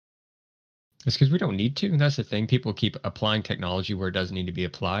 It's because we don't need to. That's the thing. People keep applying technology where it doesn't need to be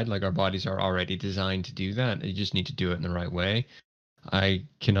applied. Like our bodies are already designed to do that. You just need to do it in the right way. I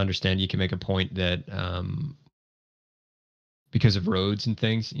can understand you can make a point that because of roads and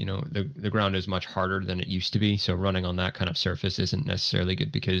things, the ground is much harder than it used to be. So running on that kind of surface isn't necessarily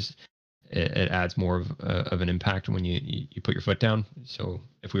good because it adds more of an impact when you put your foot down. So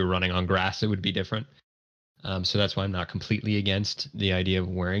if we were running on grass, it would be different. So that's why I'm not completely against the idea of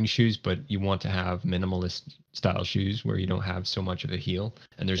wearing shoes, but you want to have minimalist style shoes where you don't have so much of a heel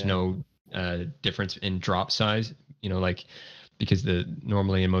and there's no difference in drop size, like because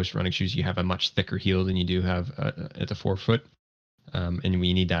normally in most running shoes, you have a much thicker heel than you do have at the forefoot. And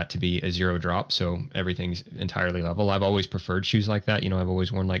we need that to be a zero drop. So everything's entirely level. I've always preferred shoes like that. I've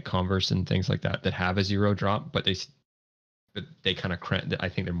always worn like Converse and things like that have a zero drop, but they kind of I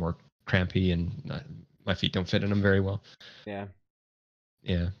think they're more crampy and my feet don't fit in them very well. Yeah.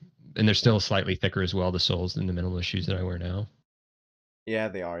 Yeah. And they're still slightly thicker as well, the soles, than the minimalist shoes that I wear now. Yeah,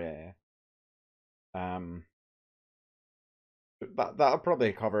 they are. Yeah. That'll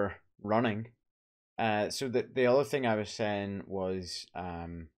probably cover running. So the other thing I was saying was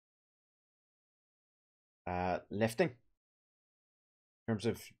lifting. In terms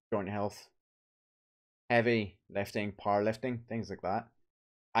of joint health, heavy lifting, powerlifting, things like that,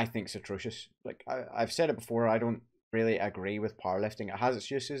 I think it's atrocious. Like I've said it before, I don't really agree with powerlifting. It has its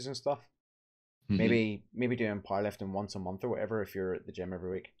uses and stuff. Mm-hmm. Maybe doing powerlifting once a month or whatever if you're at the gym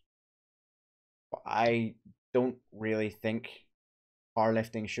every week. But I don't really think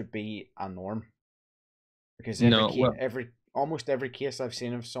powerlifting should be a norm. Because almost every case I've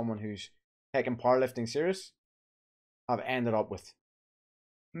seen of someone who's taken powerlifting serious have ended up with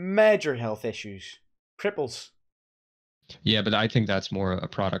major health issues, cripples. Yeah, but I think that's more a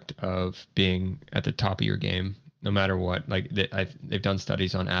product of being at the top of your game, no matter what. Like they've done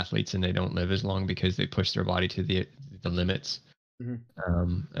studies on athletes and they don't live as long because they push their body to the limits,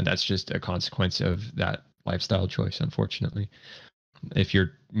 and that's just a consequence of that lifestyle choice, unfortunately. If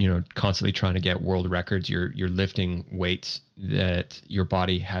you're constantly trying to get world records, you're lifting weights that your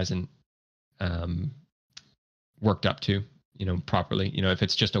body hasn't worked up to properly. If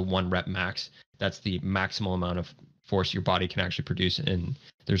it's just a 1 rep max, that's the maximal amount of force your body can actually produce, and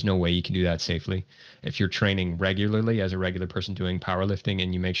there's no way you can do that safely. If you're training regularly as a regular person doing powerlifting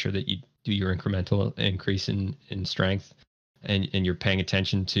and you make sure that you do your incremental increase in strength, and you're paying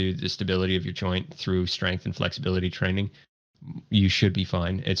attention to the stability of your joint through strength and flexibility training, you should be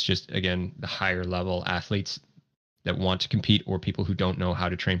fine. It's just, again, the higher level athletes that want to compete, or people who don't know how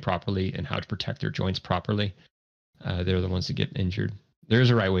to train properly and how to protect their joints properly, they're the ones that get injured. There's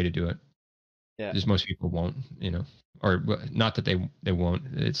a right way to do it. Yeah. Just most people won't, or not that they won't.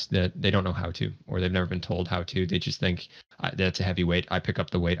 It's that they don't know how to, or they've never been told how to. They just think that's a heavy weight. I pick up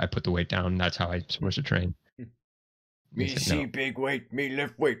the weight. I put the weight down. That's how I'm supposed to train. Me like, see no. big weight, me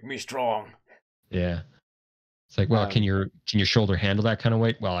lift weight, me strong. Yeah. It's like, well, can your shoulder handle that kind of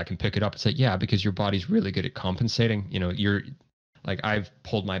weight? Well, I can pick it up. It's like, yeah, because your body's really good at compensating. You're like, I've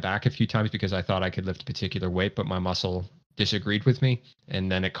pulled my back a few times because I thought I could lift a particular weight, but my muscle disagreed with me, and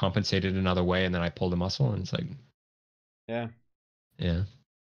then it compensated another way, and then I pulled the muscle, and it's like, yeah.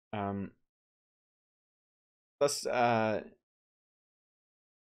 That's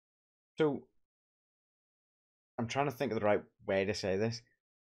so I'm trying to think of the right way to say this.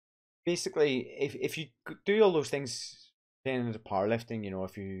 Basically, if you do all those things pertaining into powerlifting,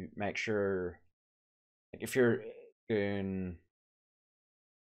 if you make sure, like, if you're doing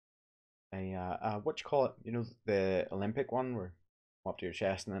a what you call it, the Olympic one where up to your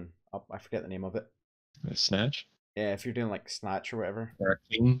chest and then up, I forget the name of it. Snatch. Yeah, if you're doing like snatch or whatever. Or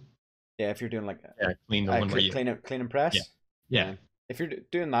clean. Yeah, if you're doing like clean, the one where you clean and press. Yeah. If you're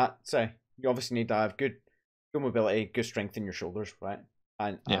doing that, say you obviously need to have good mobility, good strength in your shoulders, right?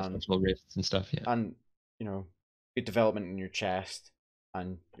 And flexible wrists and stuff. Yeah, and good development in your chest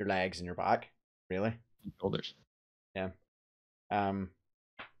and your legs and your back, really. And shoulders. Yeah.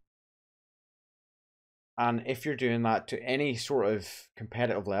 And if you're doing that to any sort of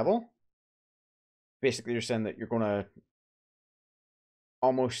competitive level, basically you're saying that you're going to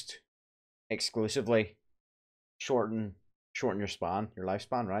almost exclusively shorten your span, your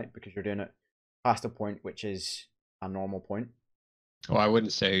lifespan, right? Because you're doing it past a point which is a normal point. Well, I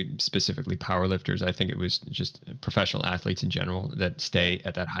wouldn't say specifically powerlifters. I think it was just professional athletes in general that stay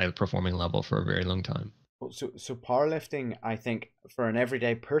at that high performing level for a very long time. Well, so powerlifting, I think, for an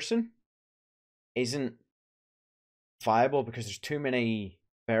everyday person isn't viable because there's too many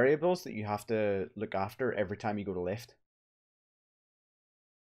variables that you have to look after every time you go to lift.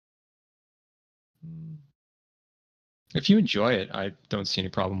 If you enjoy it, I don't see any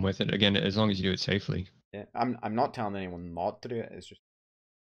problem with it. Again, as long as you do it safely. Yeah, I'm not telling anyone not to do it. It's just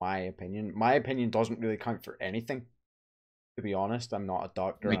my opinion. My opinion doesn't really count for anything. To be honest, I'm not a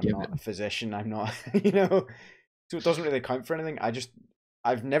doctor. I'm not a physician. I'm not, so it doesn't really count for anything.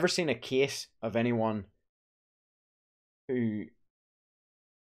 I've never seen a case of anyone who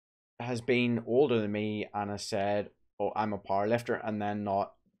has been older than me and has said, "Oh, I'm a powerlifter," and then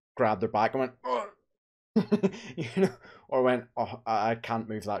not grabbed their back and went, "Oh," or went, "Oh, I can't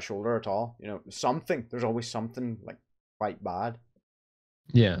move that shoulder at all." Something. There's always something like quite bad.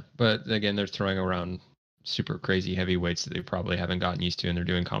 Yeah, but again, they're throwing around super crazy heavy weights that they probably haven't gotten used to, and they're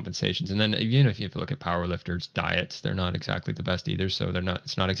doing compensations. And then even if you look at powerlifters' diets, they're not exactly the best either. So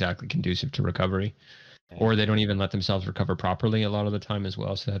it's not exactly conducive to recovery, or they don't even let themselves recover properly a lot of the time as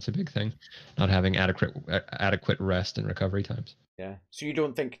well. So that's a big thing, not having adequate rest and recovery times. Yeah. So you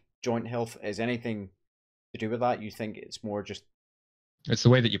don't think joint health is anything to do with that? You think it's more just it's the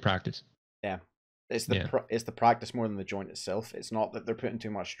way that you practice. Yeah. It's the practice more than the joint itself. It's not that they're putting too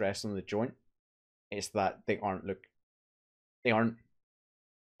much stress on the joint. It's that they aren't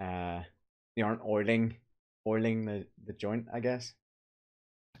oiling the joint, I guess.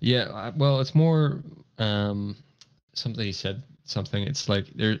 Yeah, well, it's more somebody said something. It's like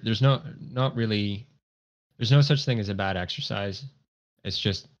there's not really there's no such thing as a bad exercise. It's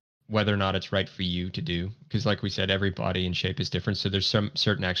just whether or not it's right for you to do. Because like we said, every body and shape is different. So there's some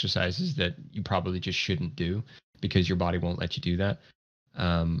certain exercises that you probably just shouldn't do because your body won't let you do that.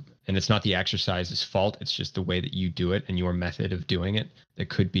 And it's not the exercise's fault. It's just the way that you do it and your method of doing it that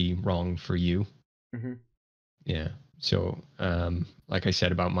could be wrong for you. Mm-hmm. Yeah. So, like I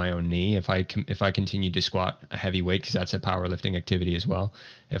said about my own knee, if I continue to squat a heavy weight, because that's a powerlifting activity as well,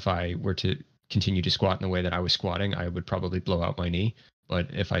 if I were to continue to squat in the way that I was squatting, I would probably blow out my knee. But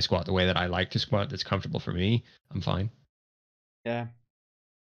if I squat the way that I like to squat, that's comfortable for me, I'm fine. Yeah.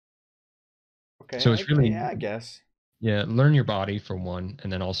 Okay. So it's really, I guess. Yeah, learn your body for one,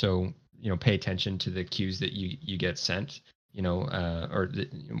 and then also, pay attention to the cues that you get sent,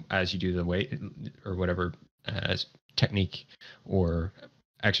 as you do the weight or whatever as technique or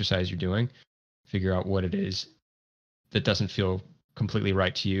exercise you're doing, figure out what it is that doesn't feel completely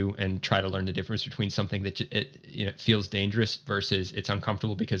right to you, and try to learn the difference between something that it feels dangerous versus it's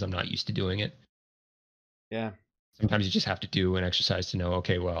uncomfortable because I'm not used to doing it. Yeah. sometimes you just have to do an exercise to know,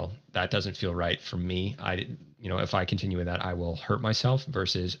 okay, well, that doesn't feel right for me. If I continue with that, I will hurt myself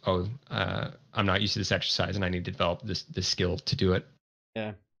versus, I'm not used to this exercise and I need to develop this skill to do it.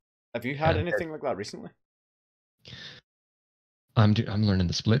 Yeah. Have you had Yeah. anything like that recently? I'm learning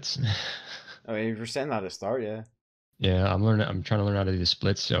the splits. I mean, you were saying that at the start, yeah. Yeah, I'm trying to learn how to do the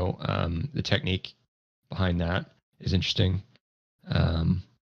splits. So, the technique behind that is interesting. Um,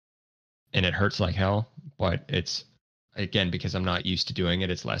 and it hurts like hell, but it's, again, because I'm not used to doing it,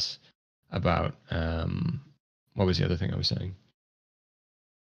 it's less about, what was the other thing I was saying?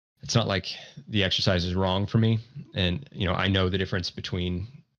 It's not like the exercise is wrong for me. And, I know the difference between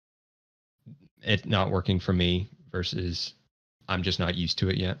it not working for me versus I'm just not used to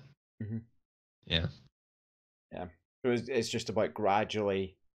it yet. Hmm. Yeah. Yeah. So it's just about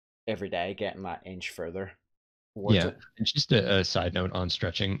gradually every day getting that inch further towards Yeah. it. It's just a side note on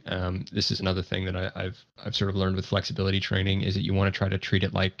stretching. This is another thing that I've sort of learned with flexibility training is that you want to try to treat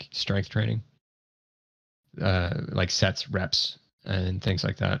it like strength training, like sets, reps, and things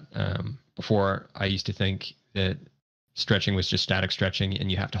like that. Before I used to think that stretching was just static stretching and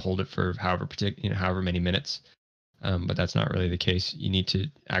you have to hold it for however many minutes. But that's not really the case. You need to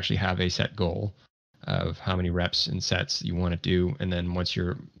actually have a set goal of how many reps and sets you want to do. And then once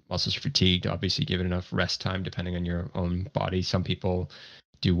your muscles are fatigued, obviously give it enough rest time depending on your own body. Some people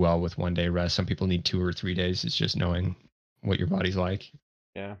do well with 1 day rest. Some people need 2 or 3 days. It's just knowing what your body's like.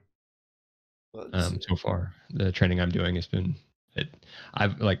 Yeah. That's, So far, the training I'm doing has been it.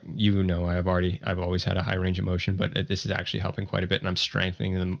 I've I've always had a high range of motion, but this is actually helping quite a bit, and I'm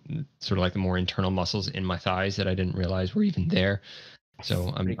strengthening them, sort of like the more internal muscles in my thighs that I didn't realize were even there.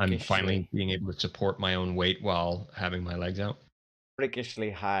 So I'm finally being able to support my own weight while having my legs out. freakishly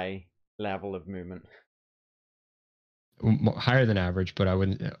high level of movement. Higher than average, but I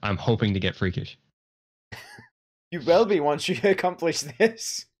wouldn't. I'm hoping to get freakish. You will be once you accomplish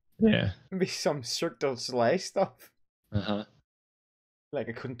this. Yeah. Maybe some Cirque du Soleil stuff. Uh huh. Like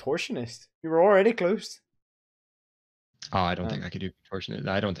a contortionist. You were already close. Oh, I don't think I could do contortion.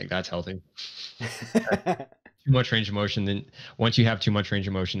 I don't think that's healthy. Yeah. Too much range of motion. Then once you have too much range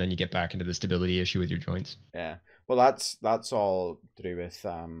of motion, then you get back into the stability issue with your joints. Well, that's all to do with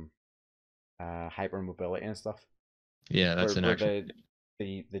hypermobility and stuff. Yeah, that's an Where actual.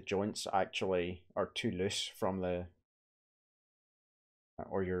 the joints actually are too loose from the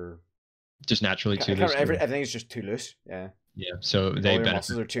or your Just naturally too loose. everything is just too loose. Yeah. Yeah, so Like they all your benefit.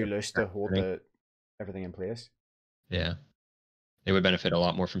 muscles are too loose to hold Training. everything in place. Yeah, they would benefit a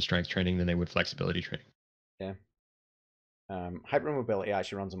lot more from strength training than they would flexibility training. Yeah. Hypermobility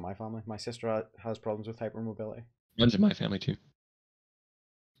actually runs in my family. My sister has problems with hypermobility. Runs in my family too.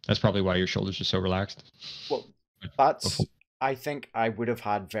 That's probably why your shoulders are so relaxed. Well, I think I would have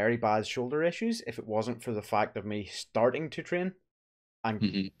had very bad shoulder issues if it wasn't for the fact of me starting to train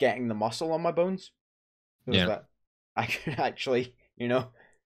and getting the muscle on my bones. So that I could actually,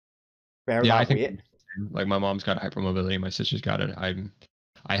 bear that weight. Like my mom's got hypermobility, my sister's got it.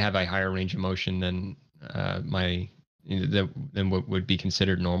 I have a higher range of motion than than what would be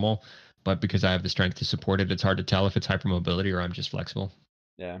considered normal, but because I have the strength to support it, it's hard to tell if it's hypermobility or I'm just flexible.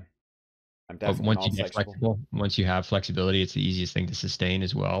 Yeah, I'm But definitely once not you get flexible. once you have flexibility, it's the easiest thing to sustain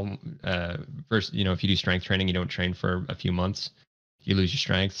as well. First, if you do strength training, you don't train for a few months, you lose your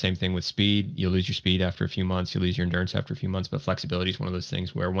strength. Same thing with speed. You lose your speed after a few months, you lose your endurance after a few months. But flexibility is one of those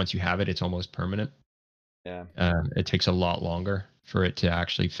things where once you have it, it's almost permanent. Yeah. It takes a lot longer for it to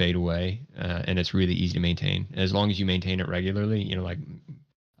actually fade away, and it's really easy to maintain. As long as you maintain it regularly, like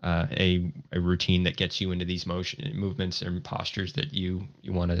a routine that gets you into these motion movements and postures that you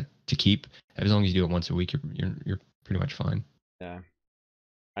want to keep. As long as you do it once a week, you're pretty much fine. Yeah,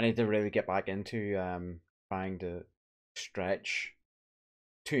 I need to really get back into trying to stretch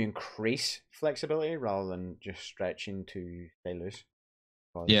to increase flexibility rather than just stretching to stay loose.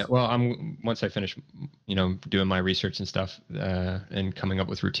 Yeah, well, once I finish, doing my research and stuff, and coming up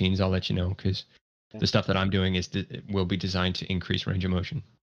with routines, I'll let you know because the stuff that I'm doing will be designed to increase range of motion.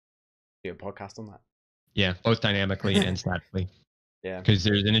 Do a podcast on that. Yeah, both dynamically and statically. Yeah, because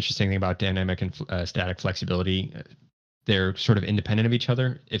there's an interesting thing about dynamic and static flexibility. They're sort of independent of each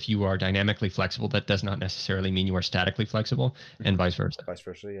other. If you are dynamically flexible, that does not necessarily mean you are statically flexible, and vice versa. Vice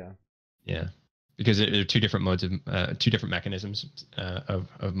versa, yeah. Yeah, because there are two different modes of two different mechanisms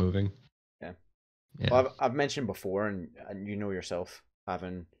of moving. Yeah. Yeah. Well, I've mentioned before, and you know yourself,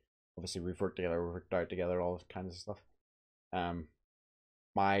 having obviously we've worked together, we've worked out together, all kinds of stuff.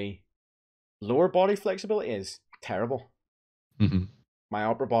 My lower body flexibility is terrible. Mm-hmm. My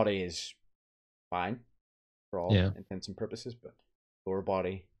upper body is fine for all intents and purposes, but lower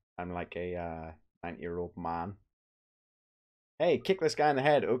body, I'm like a 90-year-old man hey, kick this guy in the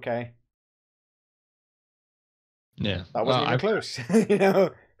head. Okay, Yeah. that Well, wasn't even I've close. You know.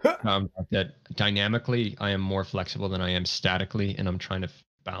 found that dynamically, I am more flexible than I am statically, and I'm trying to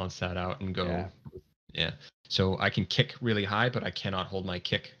balance that out and go. Yeah. Yeah. So I can kick really high, but I cannot hold my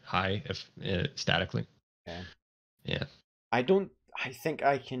kick high if statically. Yeah. Yeah. I don't. I think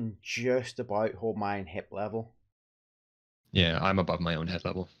I can just about hold mine hip level. Yeah. I'm above my own head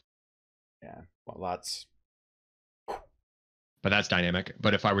level, Yeah. Well, that's. but that's dynamic.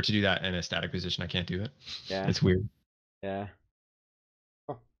 But if I were to do that in a static position, I can't do it. Yeah. It's weird. Yeah.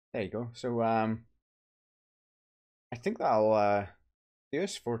 Oh, there you go. So I think that'll do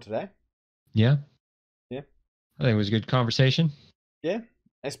us for today. Yeah. Yeah. I think it was a good conversation. Yeah. And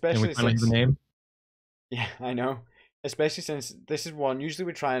we Especially finally have a since. name. Yeah, I know. Especially since this is one. Usually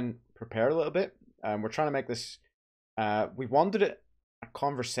we try and prepare a little bit. We're trying to make this. We wanted it a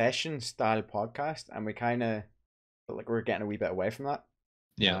conversation style podcast, and we kind of felt like we're getting a wee bit away from that.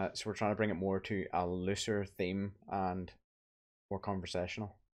 Yeah. So we're trying to bring it more to a looser theme and more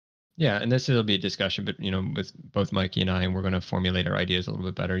conversational. Yeah, and this will be a discussion, but with both Mikey and I, and we're going to formulate our ideas a little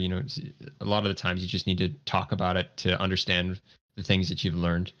bit better. A lot of the times you just need to talk about it to understand the things that you've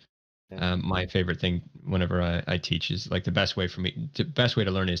learned. Yeah. My favorite thing whenever I teach is like the best way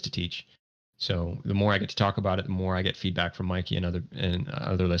to learn is to teach. So the more I get to talk about it, the more I get feedback from Mikey and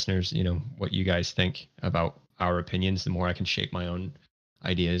other listeners. What you guys think about our opinions, the more I can shape my own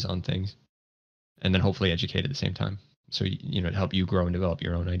ideas on things, and then hopefully educate at the same time. So to help you grow and develop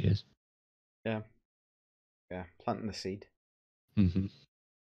your own ideas. Yeah. Yeah. Planting the seed. Mm-hmm.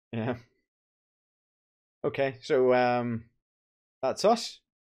 Yeah. Okay. So that's us.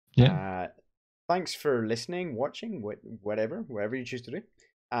 Yeah. Thanks for listening, watching, whatever you choose to do.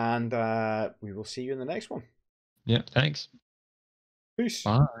 And we will see you in the next one. Yeah. Thanks. Peace.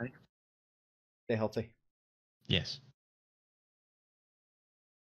 Bye. Stay healthy. Yes.